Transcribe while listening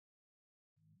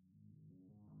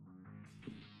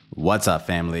What's up,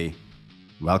 family?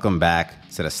 Welcome back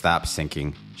to the Stop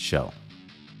Sinking Show,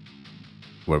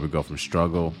 where we go from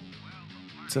struggle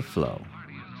to flow.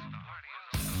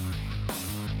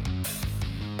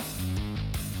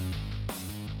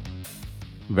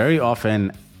 Very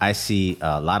often, I see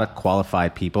a lot of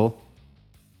qualified people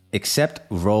accept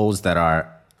roles that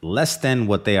are less than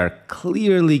what they are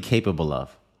clearly capable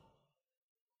of.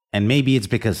 And maybe it's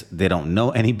because they don't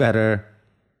know any better,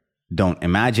 don't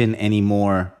imagine any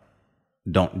more,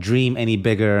 don't dream any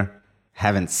bigger,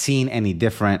 haven't seen any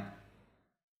different.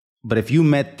 But if you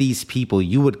met these people,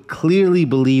 you would clearly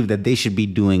believe that they should be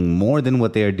doing more than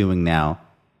what they are doing now,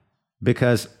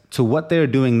 because to what they're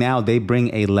doing now, they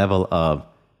bring a level of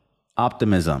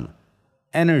optimism,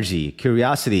 energy,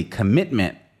 curiosity,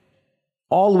 commitment,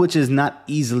 all which is not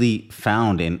easily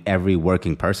found in every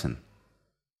working person.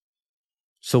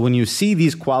 So when you see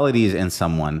these qualities in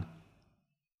someone,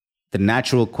 the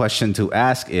natural question to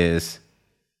ask is,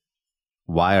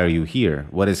 why are you here?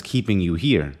 What is keeping you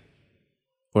here?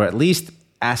 Or at least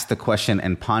ask the question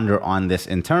and ponder on this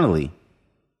internally.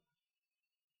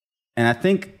 And I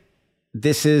think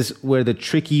this is where the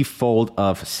tricky fold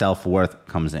of self-worth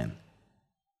comes in.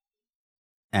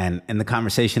 And in the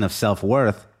conversation of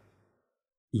self-worth,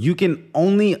 you can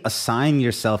only assign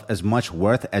yourself as much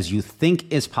worth as you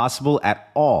think is possible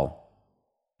at all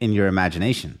in your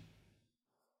imagination.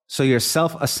 So your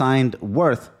self-assigned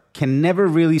worth can never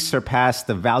really surpass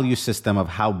the value system of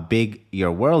how big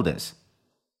your world is.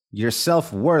 Your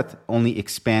self-worth only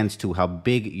expands to how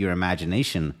big your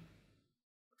imagination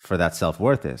for that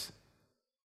self-worth is.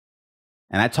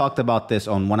 And I talked about this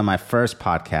on one of my first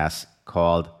podcasts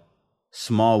called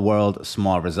Small World,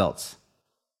 Small Results.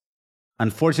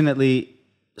 Unfortunately,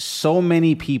 so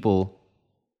many people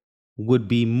would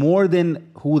be more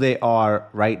than who they are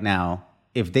right now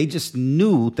if they just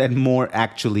knew that more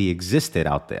actually existed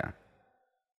out there.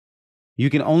 You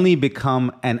can only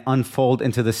become and unfold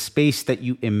into the space that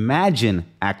you imagine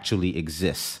actually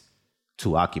exists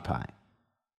to occupy.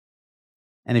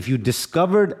 And if you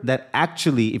discovered that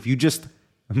actually, if you just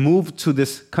moved to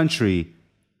this country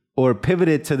or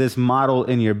pivoted to this model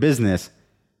in your business,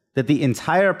 that the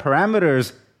entire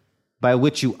parameters by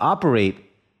which you operate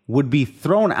would be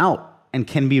thrown out and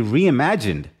can be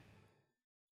reimagined,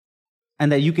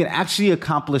 and that you can actually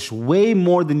accomplish way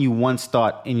more than you once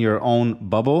thought in your own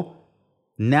bubble,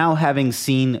 now having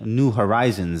seen new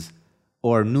horizons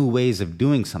or new ways of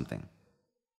doing something.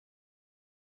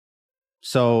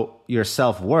 So your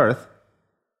self-worth,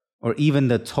 or even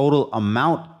the total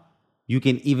amount you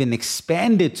can even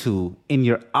expand it to in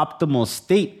your optimal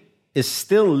state, is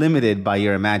still limited by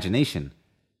your imagination.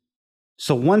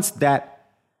 So once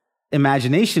that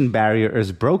imagination barrier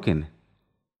is broken,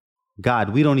 God,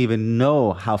 we don't even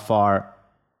know how far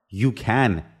you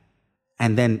can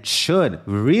and then should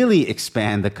really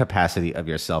expand the capacity of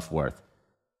your self-worth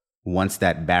once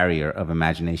that barrier of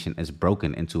imagination is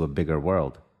broken into a bigger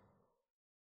world.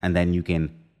 And then you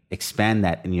can expand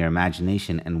that in your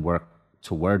imagination and work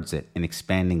towards it and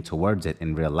expanding towards it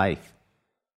in real life.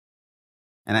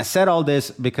 And I said all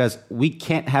this because we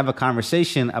can't have a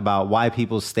conversation about why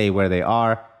people stay where they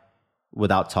are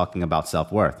without talking about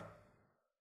self-worth.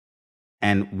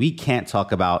 And we can't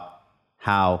talk about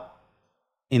how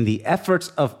in the efforts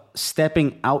of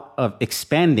stepping out of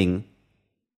expanding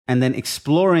and then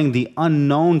exploring the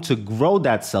unknown to grow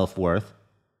that self-worth,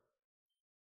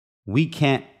 we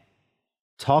can't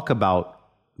talk about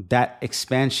that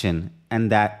expansion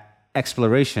and that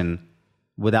exploration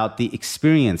without the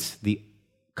experience, the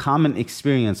common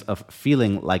experience of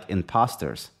feeling like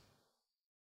imposters.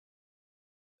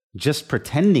 Just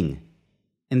pretending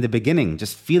in the beginning,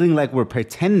 just feeling like we're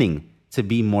pretending to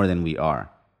be more than we are,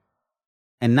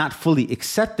 and not fully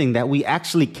accepting that we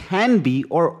actually can be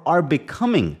or are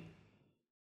becoming.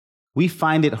 We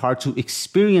find it hard to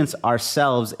experience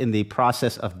ourselves in the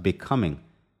process of becoming.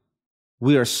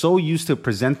 We are so used to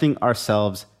presenting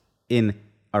ourselves in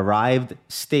arrived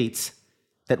states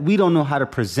that we don't know how to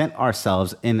present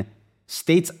ourselves in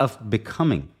states of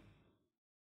becoming.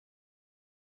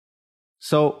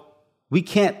 So we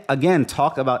can't, again,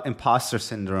 talk about imposter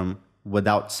syndrome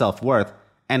without self-worth,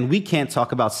 and we can't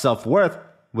talk about self-worth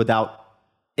without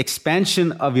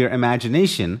expansion of your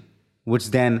imagination,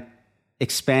 which then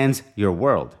expands your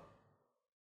world.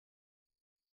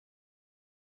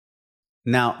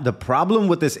 Now, the problem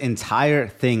with this entire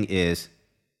thing is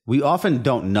we often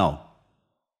don't know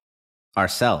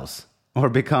ourselves or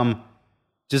become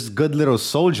just good little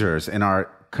soldiers in our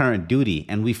current duty,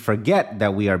 and we forget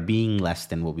that we are being less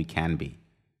than what we can be.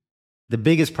 The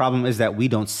biggest problem is that we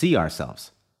don't see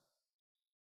ourselves,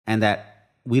 and that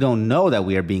we don't know that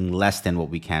we are being less than what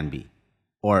we can be,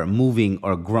 or moving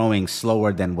or growing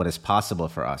slower than what is possible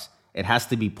for us. It has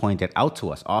to be pointed out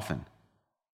to us often,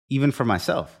 even for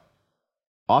myself.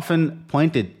 Often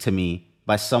pointed to me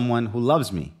by someone who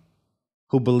loves me,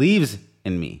 who believes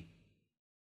in me,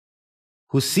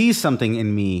 who sees something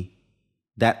in me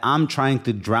that I'm trying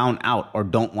to drown out or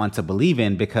don't want to believe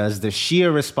in, because the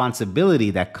sheer responsibility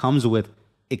that comes with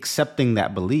accepting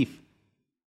that belief,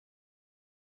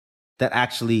 that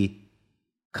actually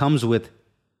comes with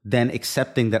then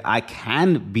accepting that I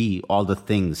can be all the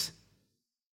things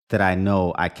that I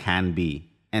know I can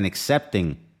be, and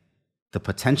accepting the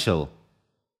potential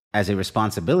as a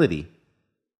responsibility.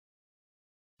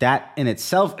 That in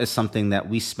itself is something that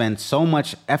we spend so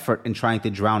much effort in trying to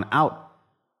drown out,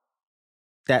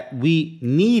 that we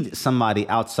need somebody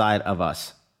outside of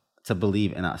us to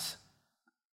believe in us.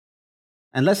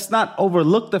 And let's not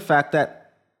overlook the fact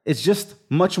that it's just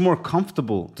much more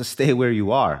comfortable to stay where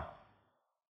you are.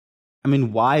 I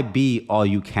mean, why be all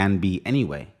you can be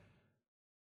anyway?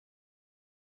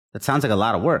 That sounds like a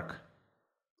lot of work.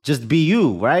 Just be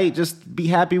you, right? Just be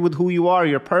happy with who you are.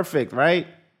 You're perfect, right?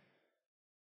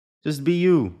 Just be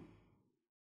you.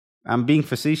 I'm being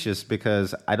facetious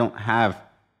because I don't have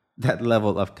that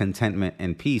level of contentment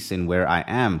and peace in where I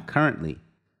am currently.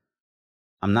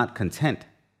 I'm not content.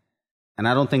 And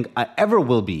I don't think I ever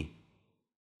will be.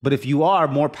 But if you are,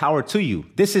 more power to you.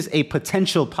 This is a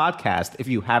potential podcast if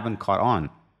you haven't caught on.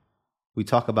 We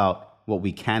talk about what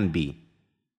we can be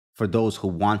for those who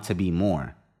want to be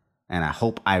more. And I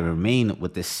hope I remain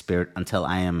with this spirit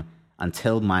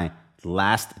until my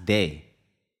last day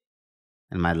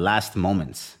and my last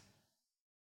moments.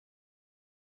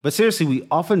 But seriously, we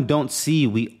often don't see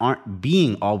we aren't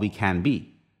being all we can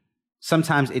be.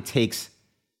 Sometimes it takes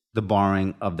the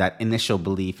borrowing of that initial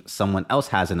belief someone else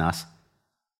has in us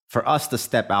for us to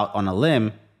step out on a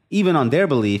limb, even on their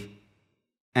belief,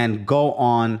 and go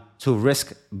on to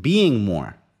risk being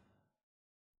more.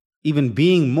 Even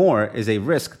being more is a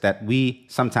risk that we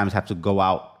sometimes have to go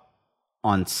out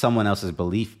on someone else's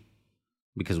belief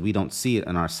because we don't see it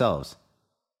in ourselves.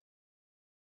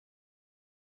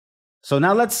 So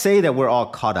now let's say that we're all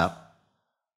caught up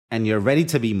and you're ready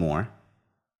to be more.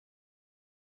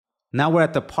 Now we're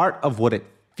at the part of what it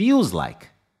feels like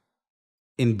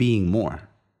in being more.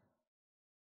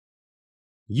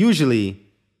 Usually,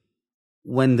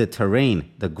 when the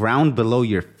terrain, the ground below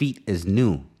your feet is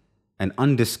new and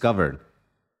undiscovered,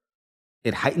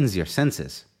 it heightens your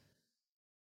senses.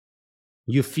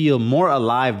 You feel more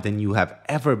alive than you have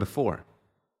ever before.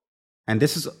 And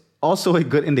this is also a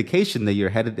good indication that you're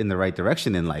headed in the right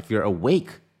direction in life. You're awake.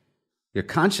 You're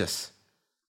conscious.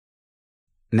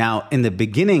 Now, in the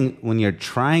beginning, when you're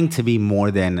trying to be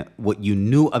more than what you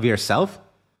knew of yourself,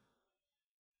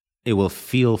 it will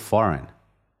feel foreign.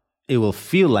 It will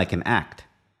feel like an act.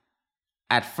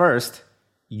 At first,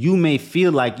 you may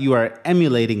feel like you are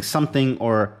emulating something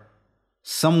or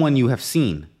someone you have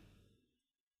seen.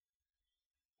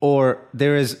 Or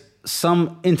there is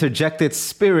some interjected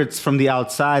spirits from the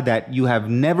outside that you have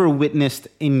never witnessed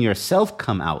in yourself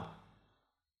come out.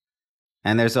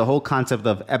 And there's a whole concept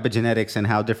of epigenetics and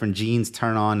how different genes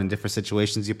turn on in different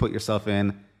situations you put yourself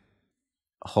in.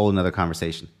 A whole nother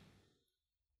conversation.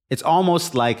 It's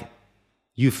almost like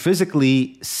you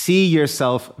physically see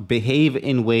yourself behave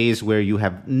in ways where you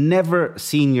have never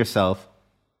seen yourself.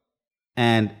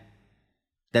 And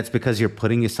that's because you're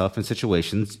putting yourself in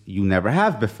situations you never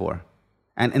have before.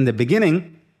 And in the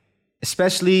beginning,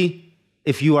 especially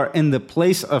if you are in the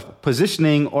place of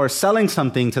positioning or selling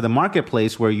something to the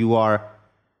marketplace where you are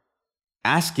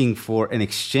asking for an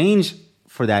exchange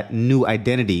for that new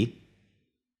identity,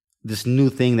 this new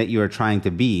thing that you are trying to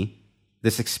be,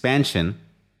 this expansion,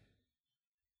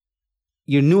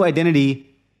 your new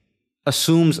identity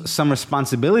assumes some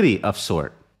responsibility of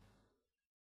sort.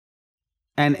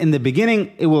 And in the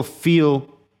beginning, it will feel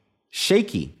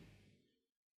shaky,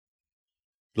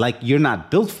 like you're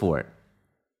not built for it.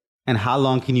 And how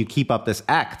long can you keep up this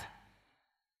act?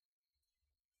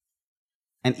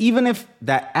 And even if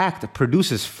that act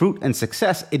produces fruit and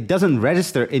success, it doesn't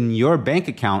register in your bank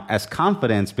account as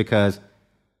confidence because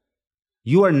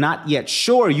you are not yet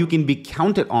sure you can be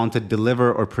counted on to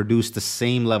deliver or produce the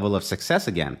same level of success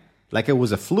again, like it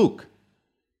was a fluke.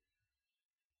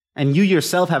 And you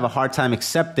yourself have a hard time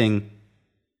accepting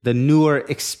the newer,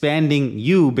 expanding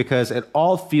you because it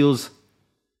all feels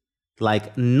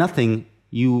like nothing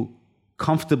you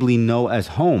comfortably know as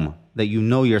home, that you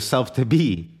know yourself to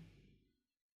be.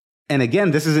 And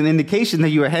again, this is an indication that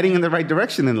you are heading in the right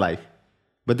direction in life.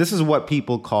 But this is what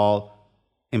people call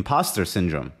imposter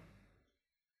syndrome.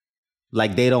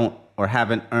 Like they don't or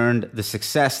haven't earned the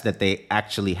success that they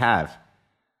actually have.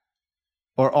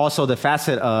 Or also the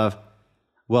facet of,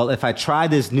 well, if I try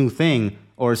this new thing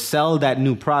or sell that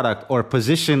new product or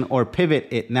position or pivot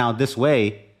it now this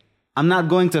way, I'm not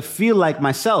going to feel like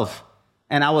myself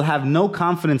and I will have no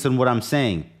confidence in what I'm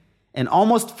saying and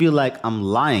almost feel like I'm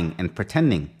lying and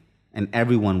pretending, and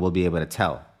everyone will be able to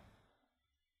tell.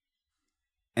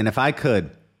 And if I could,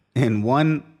 in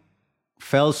one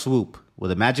fell swoop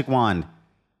with a magic wand,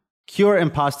 cure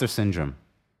imposter syndrome,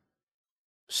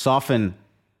 soften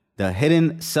the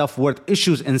hidden self-worth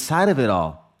issues inside of it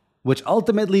all, which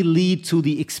ultimately lead to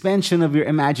the expansion of your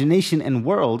imagination and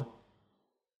world,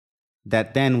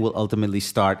 that then will ultimately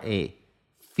start a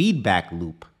feedback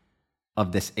loop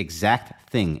of this exact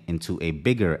thing into a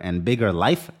bigger and bigger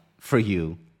life for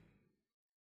you,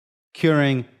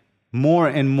 curing more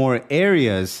and more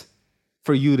areas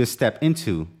for you to step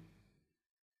into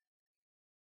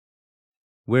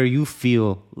where you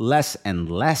feel less and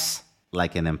less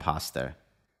like an imposter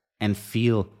and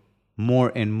feel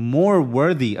more and more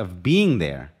worthy of being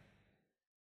there,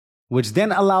 which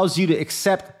then allows you to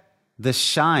accept the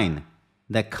shine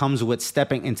that comes with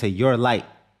stepping into your light,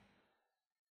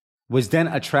 which then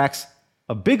attracts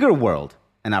a bigger world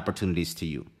and opportunities to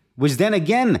you, which then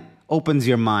again opens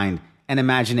your mind and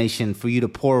imagination for you to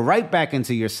pour right back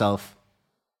into yourself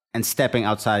and stepping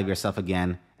outside of yourself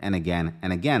again and again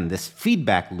and again, this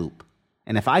feedback loop.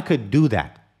 And if I could do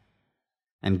that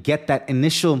and get that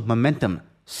initial momentum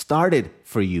started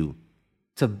for you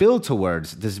to build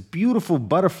towards this beautiful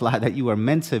butterfly that you are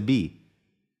meant to be,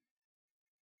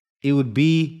 it would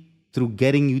be through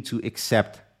getting you to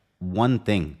accept one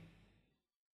thing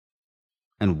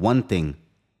and one thing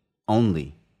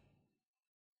only.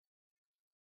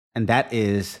 And that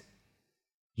is,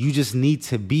 you just need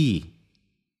to be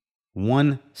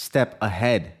one step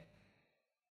ahead.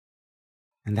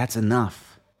 And that's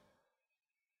enough.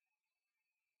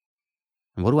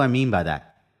 And what do I mean by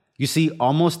that? You see,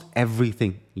 almost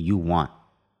everything you want,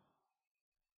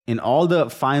 in all the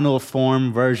final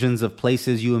form versions of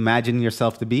places you imagine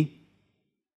yourself to be,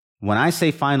 when I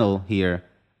say final here,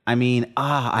 I mean,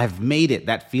 I've made it,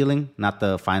 that feeling, not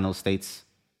the final states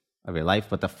of your life,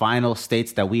 but the final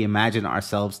states that we imagine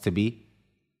ourselves to be,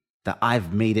 the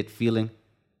I've made it feeling.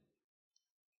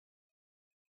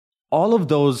 All of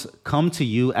those come to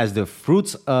you as the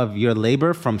fruits of your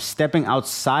labor from stepping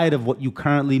outside of what you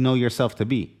currently know yourself to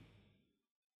be.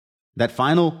 That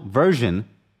final version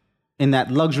in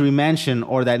that luxury mansion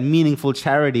or that meaningful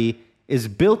charity is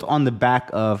built on the back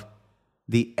of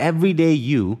the everyday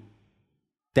you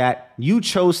that you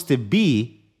chose to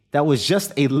be, that was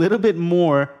just a little bit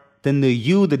more than the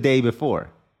you the day before.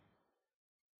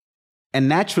 And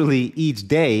naturally, each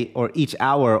day or each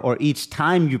hour or each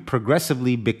time you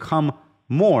progressively become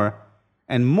more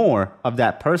and more of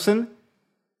that person,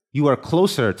 you are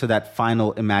closer to that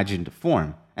final imagined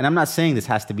form. And I'm not saying this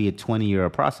has to be a 20-year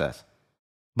process,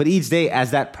 but each day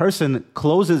as that person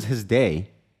closes his day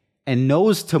and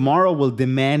knows tomorrow will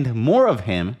demand more of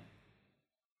him,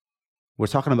 we're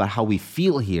talking about how we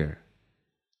feel here.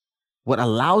 What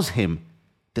allows him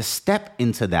to step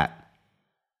into that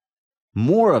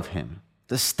more of him,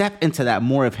 to step into that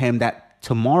more of him that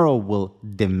tomorrow will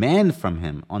demand from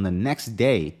him on the next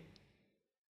day.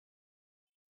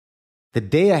 The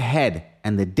day ahead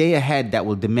and the day ahead that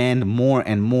will demand more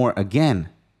and more again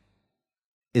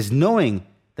is knowing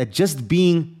that just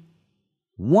being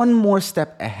one more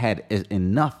step ahead is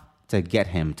enough to get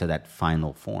him to that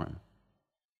final form.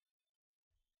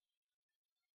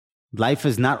 Life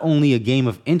is not only a game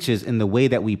of inches in the way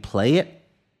that we play it,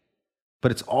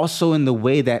 but it's also in the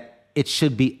way that it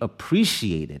should be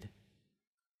appreciated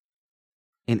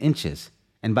in inches.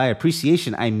 And by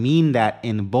appreciation, I mean that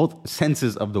in both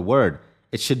senses of the word.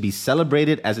 It should be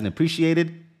celebrated as an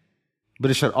appreciated, but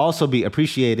it should also be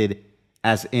appreciated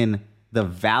as in the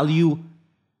value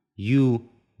you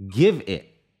give it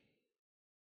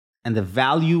and the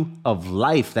value of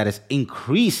life that is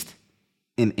increased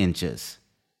in inches.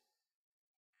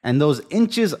 And those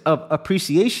inches of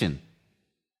appreciation,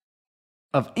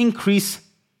 of increase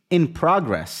in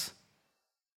progress,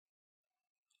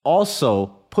 also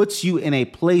puts you in a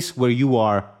place where you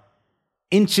are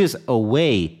inches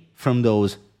away from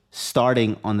those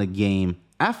starting on the game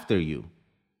after you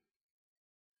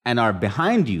and are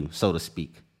behind you, so to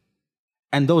speak.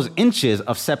 And those inches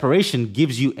of separation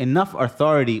gives you enough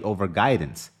authority over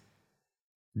guidance,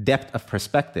 depth of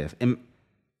perspective,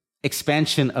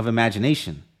 expansion of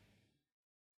imagination,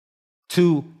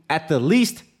 to at the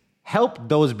least help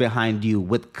those behind you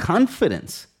with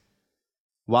confidence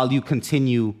while you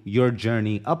continue your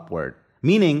journey upward.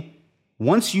 Meaning,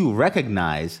 once you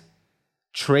recognize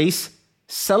trace,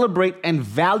 celebrate, and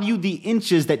value the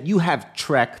inches that you have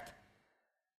trekked,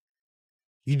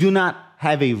 you do not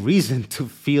have a reason to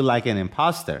feel like an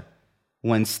imposter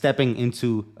when stepping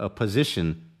into a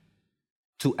position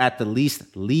to at the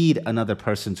least lead another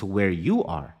person to where you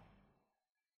are.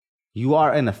 You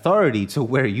are an authority to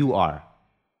where you are,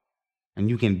 and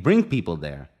you can bring people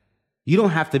there. You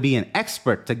don't have to be an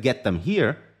expert to get them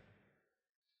here.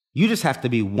 You just have to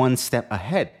be one step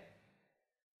ahead.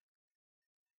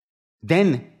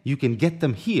 Then you can get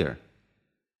them here.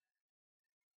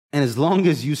 And as long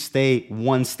as you stay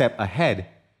one step ahead,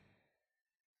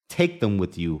 take them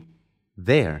with you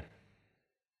there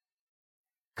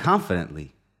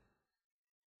confidently.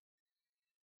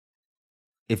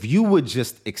 If you would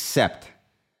just accept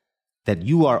that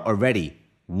you are already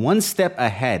one step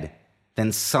ahead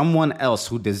than someone else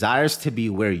who desires to be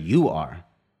where you are,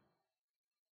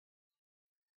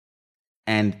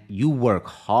 and you work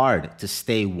hard to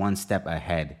stay one step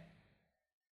ahead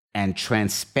and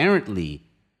transparently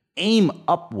aim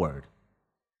upward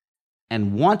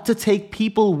and want to take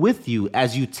people with you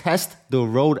as you test the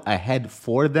road ahead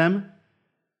for them,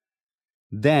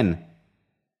 then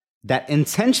that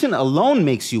intention alone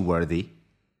makes you worthy.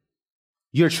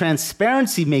 Your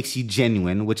transparency makes you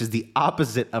genuine, which is the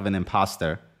opposite of an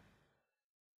imposter.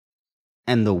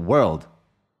 And the world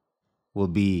will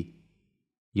be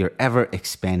your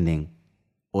ever-expanding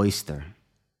oyster,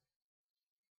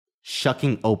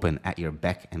 shucking open at your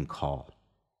beck and call.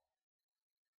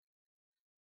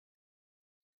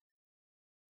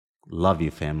 Love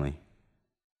you, family.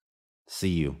 See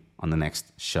you on the next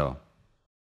show.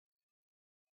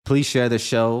 Please share the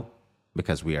show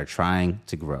because we are trying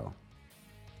to grow.